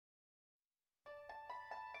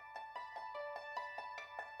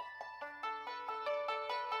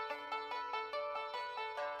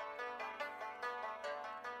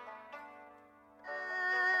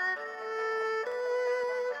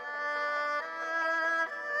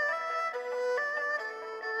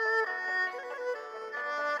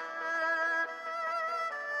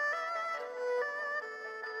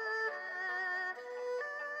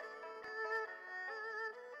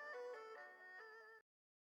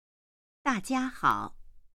大家好，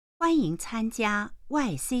欢迎参加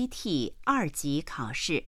YCT 2级考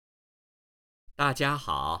试。大家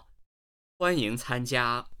好，欢迎参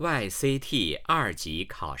加 YCT 2级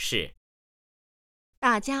考试。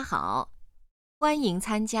大家好，欢迎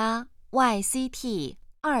参加 YCT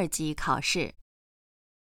 2级考试。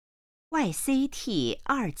YCT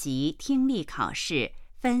 2级听力考试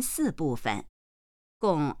分4部分，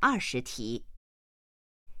共20题。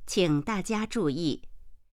请大家注意，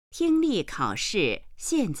听力考试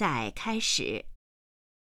现在开始。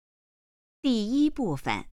第一部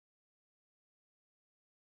分，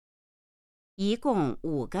一共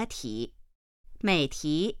5个题，每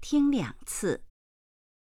题听2次。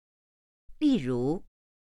例如，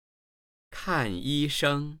看医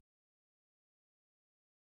生，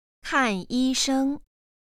看医生，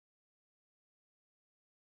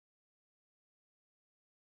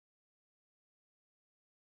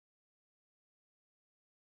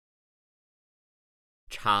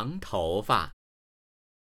长头发，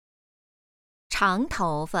长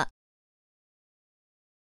头发，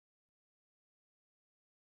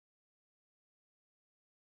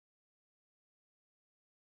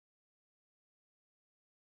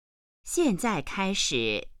现在开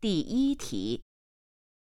始第一题。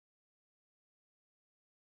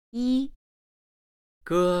1、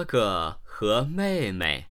哥哥和妹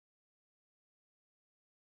妹，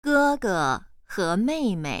哥哥和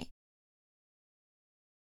妹妹，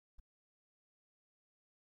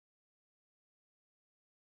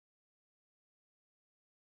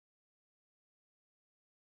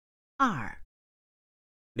 2、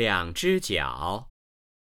两只脚，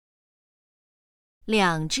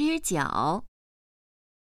两只脚，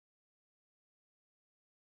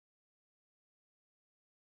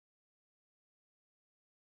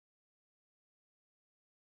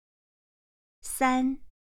 3、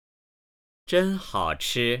真好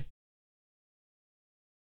吃，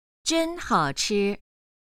真好吃，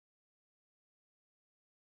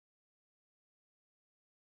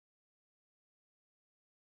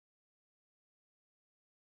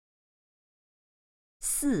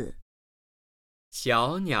 4、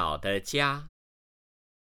小鸟的家，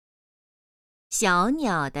小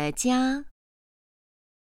鸟的家，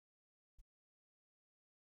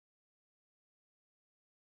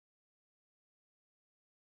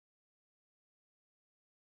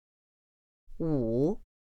 5、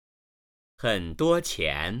很多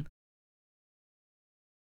钱，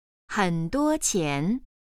很多钱，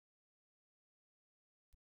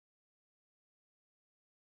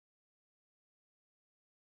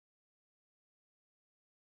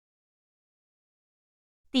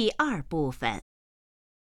 第二部分，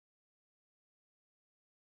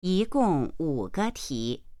一共5个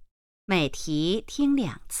题，每题听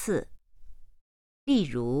2次。例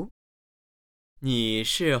如，你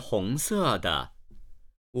是红色的，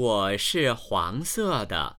我是黄色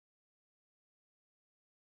的，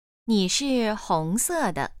你是红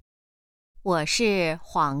色的，我是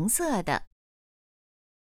黄色的。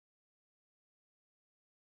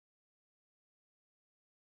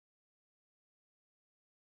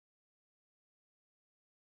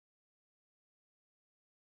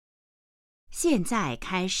现在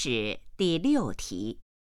开始第6题。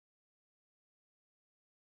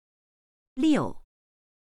6、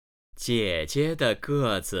姐姐的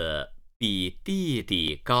个子比弟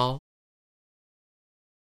弟高，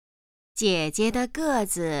姐姐的个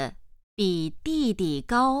子比弟弟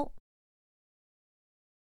高。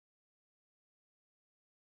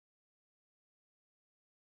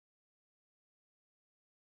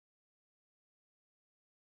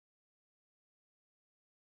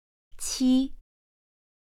7、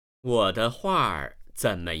我的画儿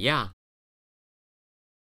怎么样？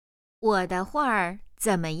我的画儿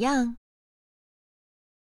怎么样？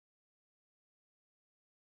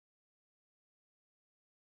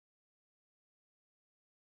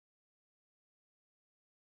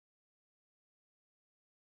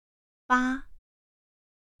 8、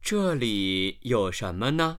这里有什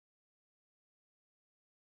么呢？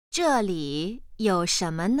这里有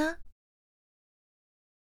什么呢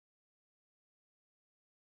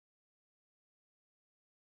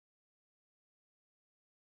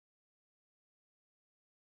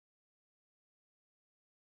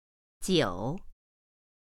？9、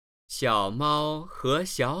小猫和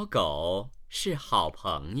小狗是好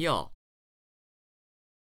朋友，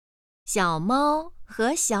小猫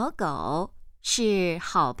和小狗是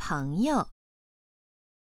好朋友。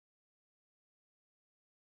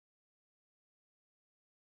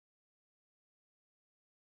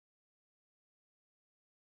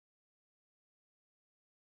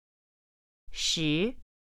10、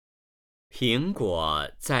苹果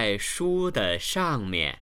在书的上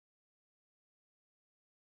面。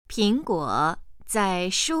苹果在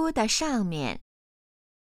书的上面。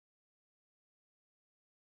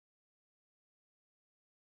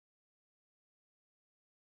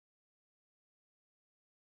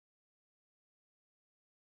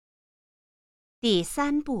第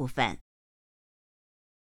3部分，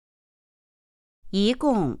一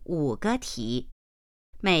共5个题，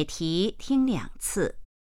每题听2次。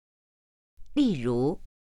例如，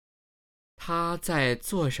他在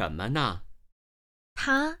做什么呢？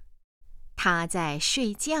他在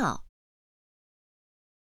睡觉。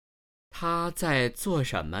他在做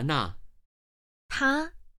什么呢？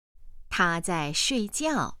他在睡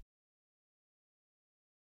觉。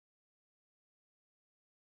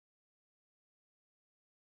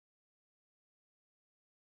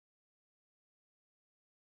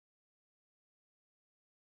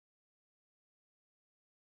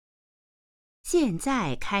现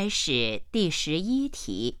在开始第11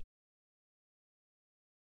题。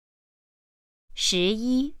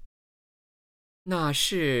11，那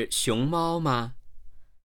是熊猫吗？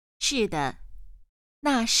是的，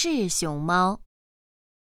那是熊猫。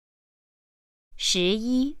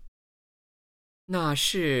11，那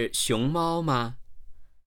是熊猫吗？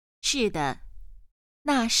是的，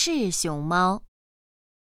那是熊猫。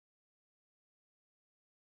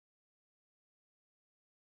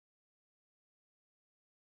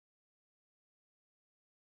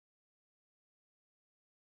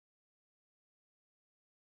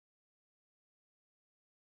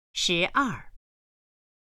12，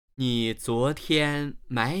你昨天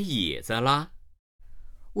买椅子了？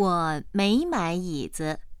我没买椅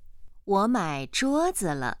子，我买桌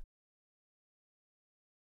子了。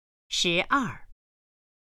12，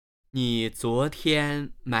你昨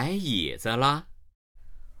天买椅子了？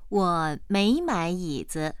我没买椅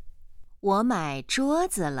子，我买桌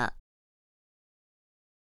子了。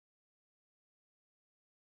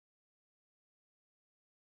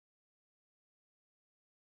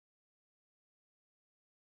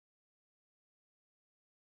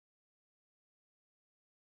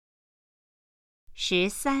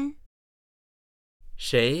13，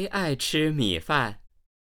谁爱吃米饭？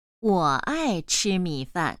我爱吃米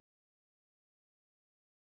饭。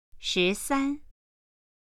13，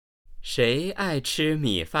谁爱吃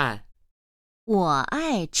米饭？我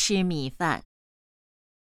爱吃米饭。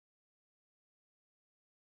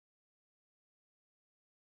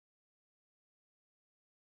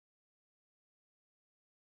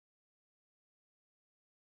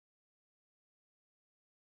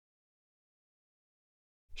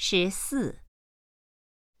14，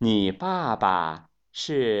你爸爸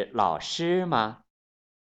是老师吗？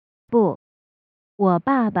不，我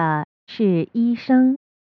爸爸是医生。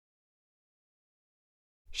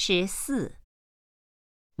14，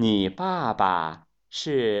你爸爸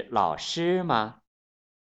是老师吗？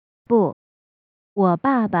不，我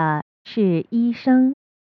爸爸是医生。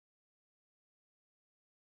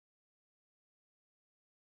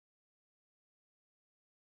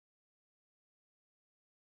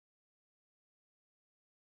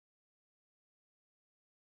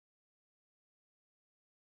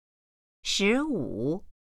15，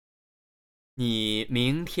你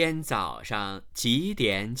明天早上几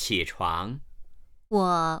点起床？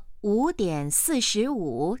我5点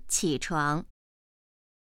45起床。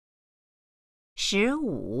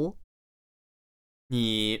15，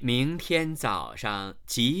你明天早上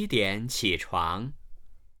几点起床？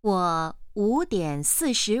我5点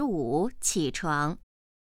45起床。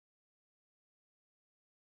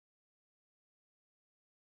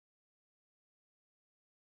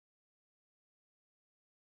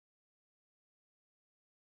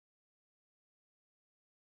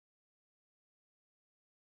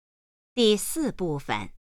第4部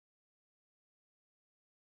分，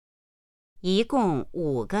一共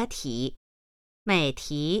5个题，每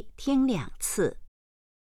题听2次。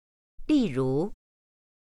例如，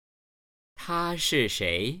他是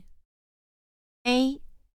谁？ A.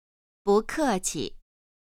 不客气。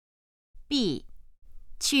B.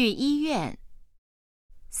 去医院。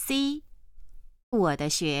C. 我的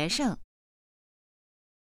学生。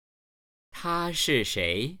他是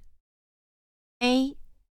谁？ A.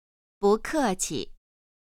 不客气。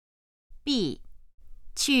B.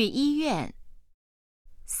 去医院。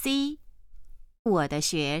C. 我的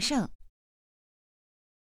学生。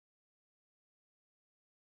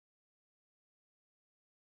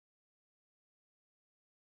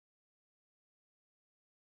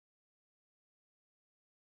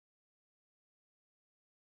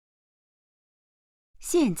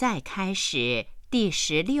现在开始第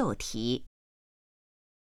16题。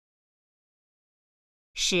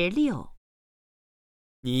16。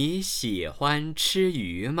你喜欢吃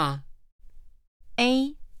鱼吗？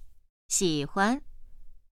 A. 喜欢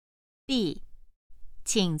B.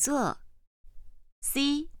 请坐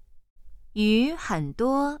C. 鱼很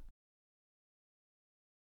多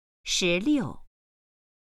16。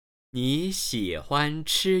你喜欢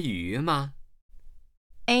吃鱼吗？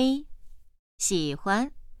 A. 喜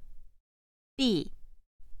欢 B.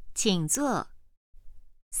 请坐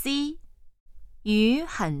C. 鱼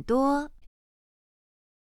很多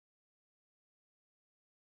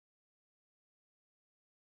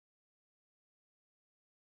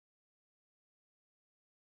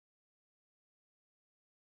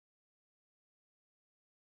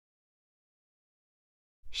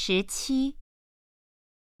17。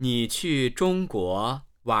你去中国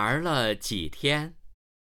玩了几天？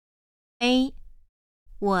 A.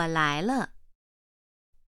 我来了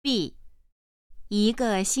B. 1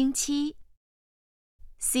个星期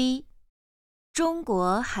C. 中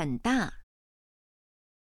国很大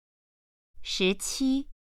17。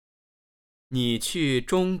你去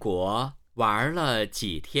中国玩了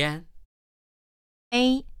几天？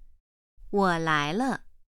 A. 我来了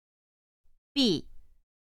B.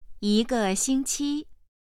 1个星期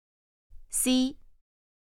C.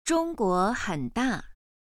 中国很大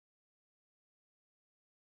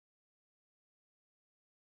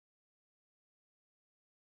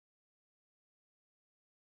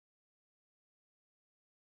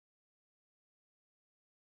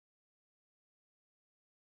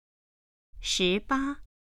18。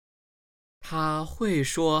他会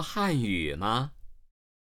说汉语吗？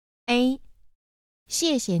 A.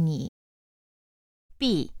 谢谢你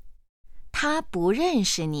B. 他不认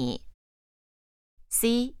识你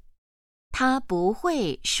C. 他不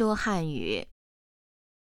会说汉语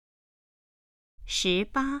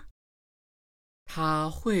18。他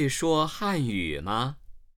会说汉语吗？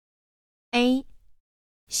 A.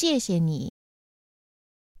 谢谢你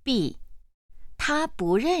B. 他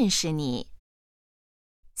不认识你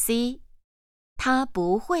C. 他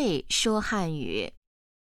不会说汉语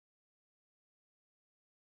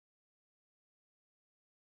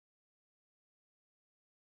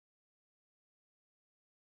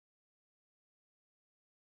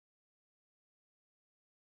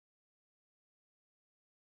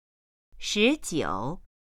19。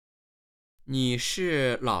你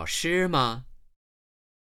是老师吗？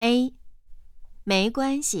 A. 没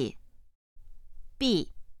关系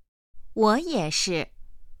B. 我也是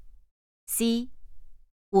C.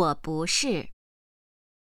 我不是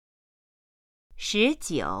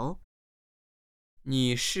19。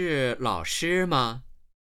你是老师吗？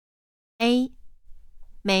 A.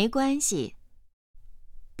 没关系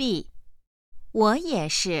B. 我也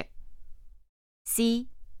是 C.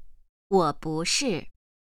 我不是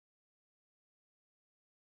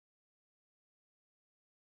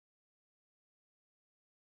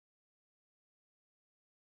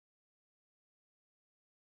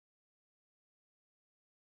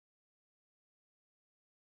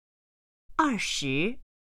20。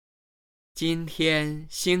今天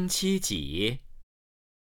星期几？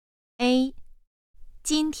 A.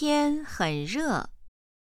 今天很热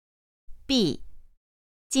B.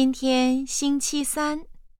 今天星期三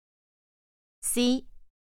C.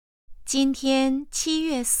 今天7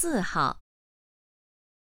月4号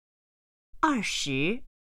20。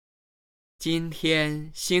今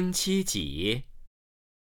天星期几？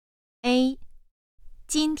 A.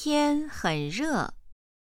 今天很热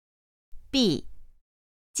B.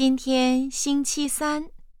 今天星期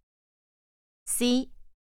三 C.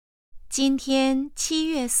 今天7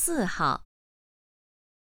月4号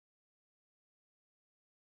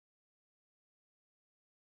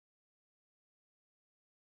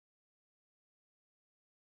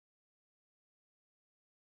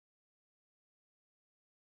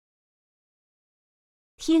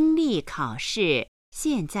听力考试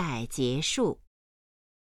现在结束。